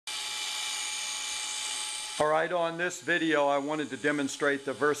Alright, on this video I wanted to demonstrate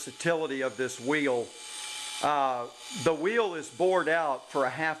the versatility of this wheel. The wheel is bored out for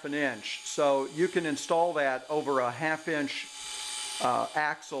 1/2 inch, so you can install that over a 1/2 inch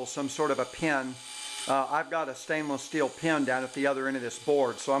axle, some sort of a pin. I've got a stainless steel pin down at the other end of this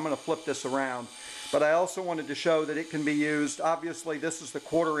board, so I'm going to flip this around. But I also wanted to show that it can be used. Obviously this is the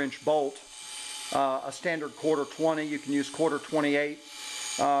 1/4 inch bolt, a standard 1/4 20, you can use 1/4 28.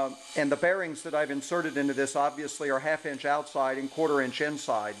 And the bearings that I've inserted into this obviously are 1/2 inch outside and 1/4 inch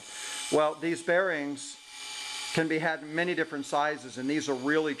inside. Well, these bearings can be had in many different sizes, and these are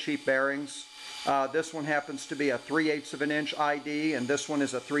really cheap bearings. This one happens to be a 3/8 of an inch ID, and this one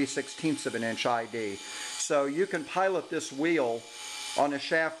is a 3/16 of an inch ID. So you can pilot this wheel on a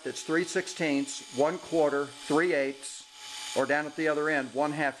shaft that's 3/16, 1/4, 3/8, or down at the other end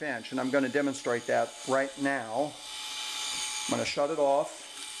 1/2 inch, and I'm going to demonstrate that right now. I'm going to shut it off.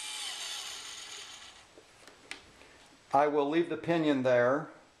 I will leave the pinion there.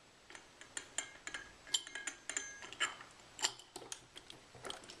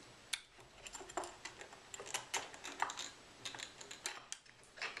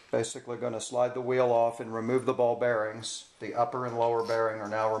 Basically going to slide the wheel off and remove the ball bearings. The upper and lower bearing are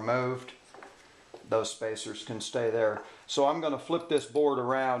now removed. Those spacers can stay there. So I'm going to flip this board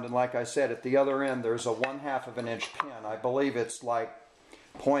around, and like I said, at the other end there's a 1/2 of an inch pin. I believe it's like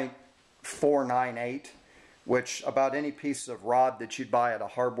 0.498, which about any piece of rod that you'd buy at a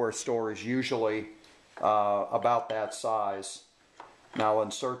hardware store is usually about that size. Now I'll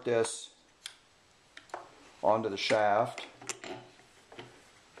insert this onto the shaft.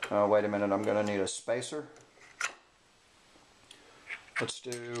 Wait a minute, I'm going to need a spacer. Let's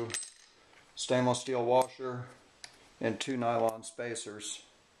do stainless steel washer and 2 nylon spacers.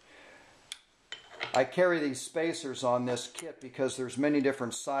 I carry these spacers on this kit because there's many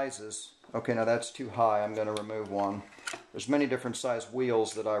different sizes. Okay, now that's too high, I'm going to remove one. There's many different size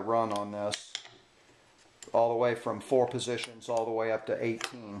wheels that I run on this, all the way from 4 positions all the way up to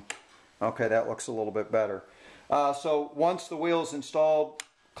 18. Okay, that looks a little bit better. So once the wheel's installed,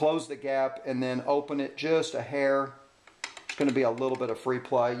 close the gap and then open it just a hair. It's going to be a little bit of free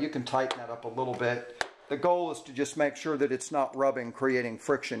play. You can tighten that up a little bit. The goal is to just make sure that it's not rubbing, creating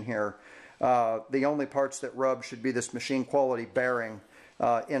friction here. The only parts that rub should be this machine quality bearing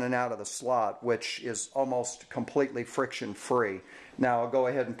in and out of the slot, which is almost completely friction free. Now I'll go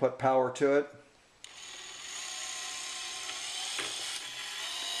ahead and put power to it.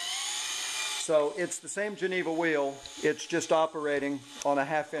 So it's the same Geneva wheel, it's just operating on a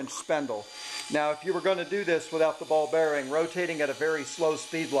 1/2 inch spindle. Now if you were going to do this without the ball bearing, rotating at a very slow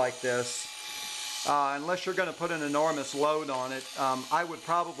speed like this, unless you're going to put an enormous load on it, I would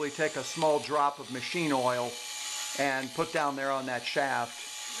probably take a small drop of machine oil and put down there on that shaft.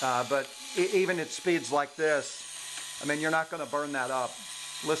 But even at speeds like this, I mean, you're not going to burn that up.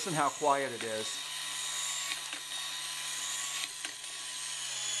 Listen how quiet it is.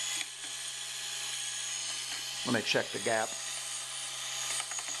 Let me check the gap.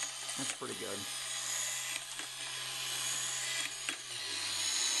 That's pretty good.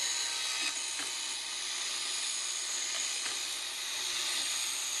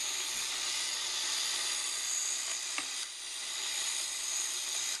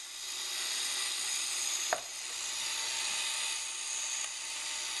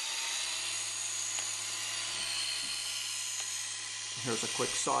 Here's a quick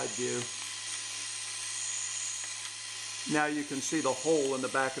side view. Now you can see the hole in the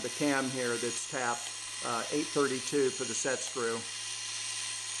back of the cam here that's tapped, 832 for the set screw.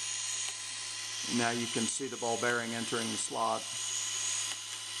 And now you can see the ball bearing entering the slot.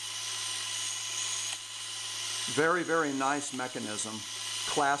 Very, very nice mechanism.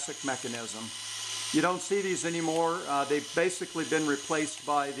 Classic mechanism. You don't see these anymore. They've basically been replaced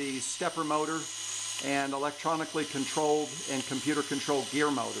by the stepper motor and electronically controlled and computer controlled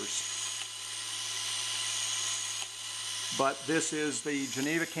gear motors. But this is the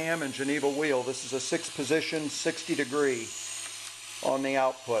Geneva cam and Geneva wheel. This is a 6-position, 60-degree on the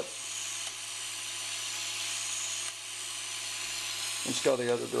output. Let's go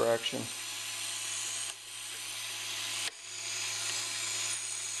the other direction.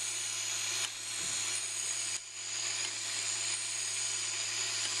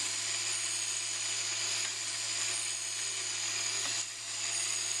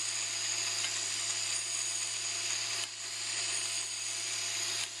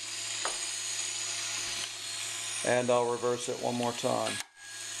 And I'll reverse it one more time.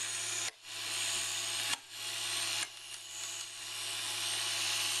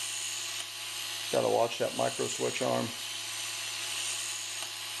 Gotta watch that micro switch arm.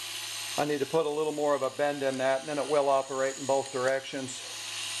 I need to put a little more of a bend in that, and then it will operate in both directions.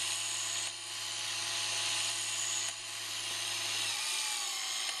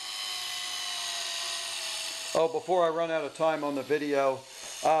 Oh, before I run out of time on the video,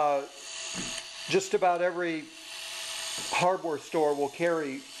 just about every hardware store will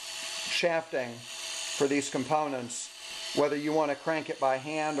carry shafting for these components. Whether you want to crank it by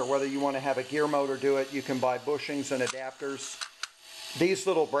hand or whether you want to have a gear motor do it, you can buy bushings and adapters. These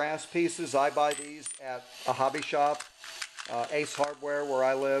little brass pieces, I buy these at a hobby shop. Ace Hardware, where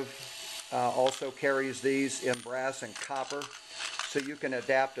I live, also carries these in brass and copper, so you can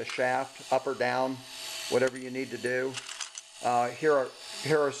adapt a shaft up or down, whatever you need to do. Here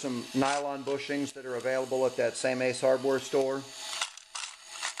are some nylon bushings that are available at that same Ace Hardware store.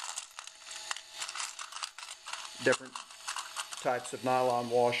 Different types of nylon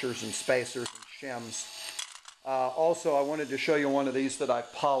washers and spacers and shims. Also, I wanted to show you one of these that I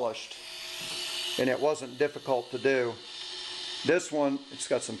polished, and it wasn't difficult to do. This one, it's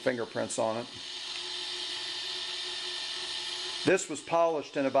got some fingerprints on it. This was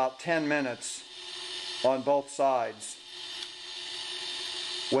polished in about 10 minutes on both sides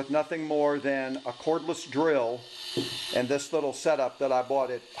with nothing more than a cordless drill and this little setup that I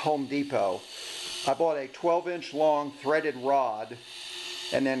bought at Home Depot. I bought a 12-inch long threaded rod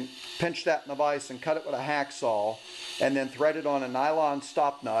and then pinched that in the vise and cut it with a hacksaw and then thread it on a nylon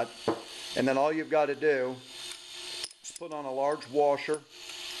stop nut, and then all you've got to do is put on a large washer,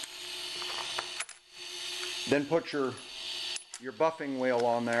 then put your buffing wheel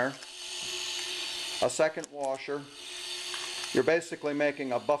on there, a second washer. You're basically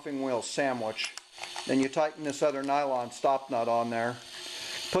making a buffing wheel sandwich. Then you tighten this other nylon stop nut on there,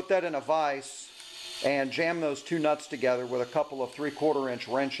 put that in a vise, and jam those two nuts together with a couple of 3/4 inch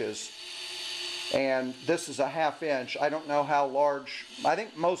wrenches. And this is a 1/2 inch. I don't know how large. I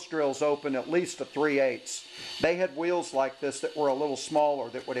think most drills open at least a 3/8. They had wheels like this that were a little smaller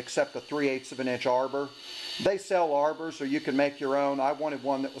that would accept a 3/8 of an inch arbor. They sell arbors, or you can make your own. I wanted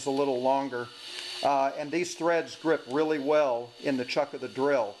one that was a little longer. And these threads grip really well in the chuck of the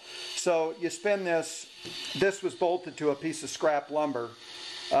drill. So you spin this. This was bolted to a piece of scrap lumber.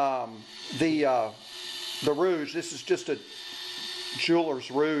 The rouge, this is just a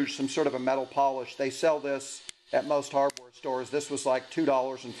jeweler's rouge, some sort of a metal polish. They sell this at most hardware stores. This was like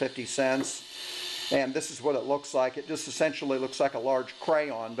 $2.50. And this is what it looks like. It just essentially looks like a large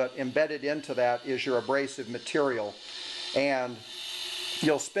crayon, but embedded into that is your abrasive material. And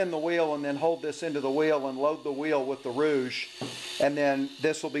you'll spin the wheel and then hold this into the wheel and load the wheel with the rouge. And then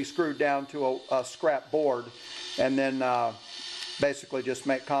this will be screwed down to a scrap board. And then basically just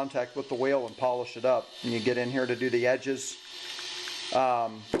make contact with the wheel and polish it up. And you get in here to do the edges.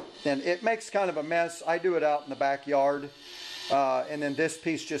 And it makes kind of a mess. I do it out in the backyard. And then this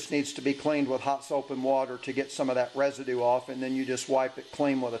piece just needs to be cleaned with hot soap and water to get some of that residue off. And then you just wipe it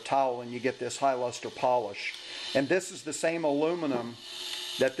clean with a towel and you get this high luster polish. And this is the same aluminum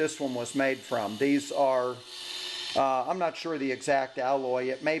that this one was made from. These are, I'm not sure the exact alloy.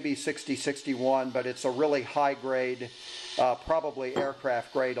 It may be 6061, but it's a really high grade, probably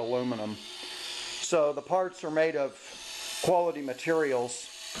aircraft grade aluminum. So the parts are made of quality materials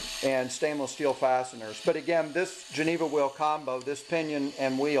and stainless steel fasteners. But again, this Geneva wheel combo, this pinion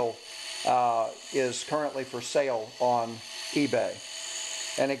and wheel, is currently for sale on eBay.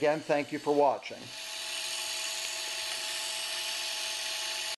 And again, thank you for watching.